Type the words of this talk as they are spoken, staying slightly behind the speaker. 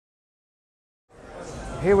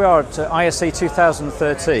Here we are at ISE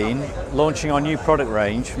 2013, launching our new product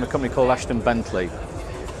range from a company called Ashton Bentley.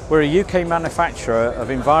 We're a UK manufacturer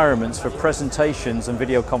of environments for presentations and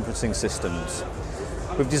video conferencing systems.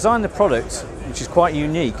 We've designed the product, which is quite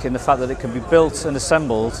unique in the fact that it can be built and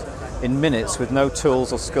assembled in minutes with no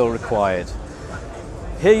tools or skill required.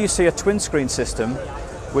 Here you see a twin screen system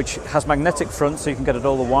which has magnetic fronts, so you can get at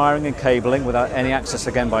all the wiring and cabling without any access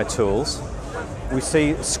again by tools. We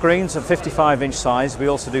see screens of 55-inch size. We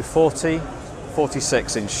also do 40,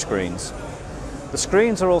 46-inch screens. The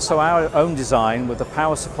screens are also our own design, with the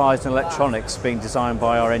power supplies and electronics being designed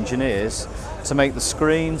by our engineers to make the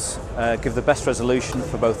screens give the best resolution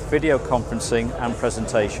for both video conferencing and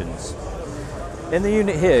presentations. In the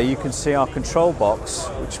unit here you can see our control box,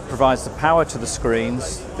 which provides the power to the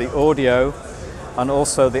screens, the audio, and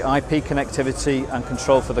also the IP connectivity and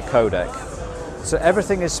control for the codec. So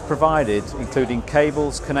everything is provided, including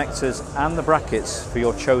cables, connectors and the brackets for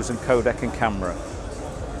your chosen codec and camera.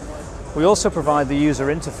 We also provide the user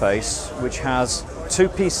interface, which has two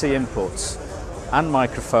PC inputs and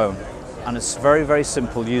microphone, and it's a very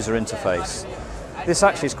simple user interface. This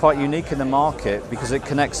actually is quite unique in the market because it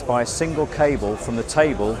connects by a single cable from the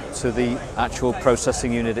table to the actual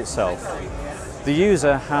processing unit itself. The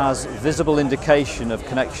user has visible indication of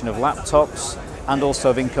connection of laptops and also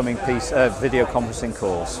of incoming video conferencing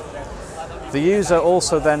calls. The user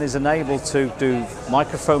also then is enabled to do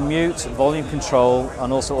microphone mute, volume control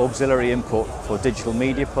and also auxiliary input for digital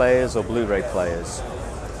media players or Blu-ray players.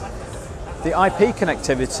 The IP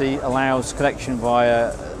connectivity allows connection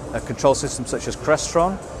via a control system such as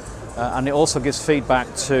Crestron, and it also gives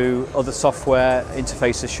feedback to other software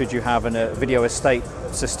interfaces should you have a video estate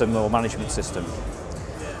system or management system.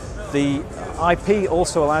 The IP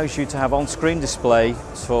also allows you to have on-screen display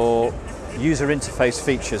for user interface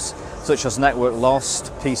features such as network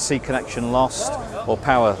lost, PC connection lost or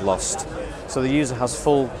power lost. So the user has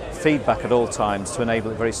full feedback at all times to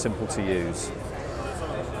enable it very simple to use.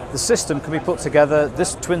 The system can be put together.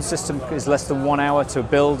 This twin system is less than 1 hour to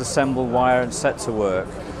build, assemble, wire and set to work,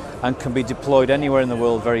 and can be deployed anywhere in the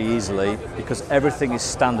world very easily because everything is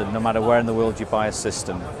standard no matter where in the world you buy a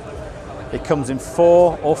system. It comes in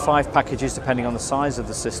 4 or 5 packages depending on the size of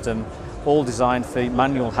the system, all designed for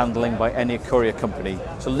manual handling by any courier company.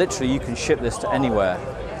 So literally you can ship this to anywhere.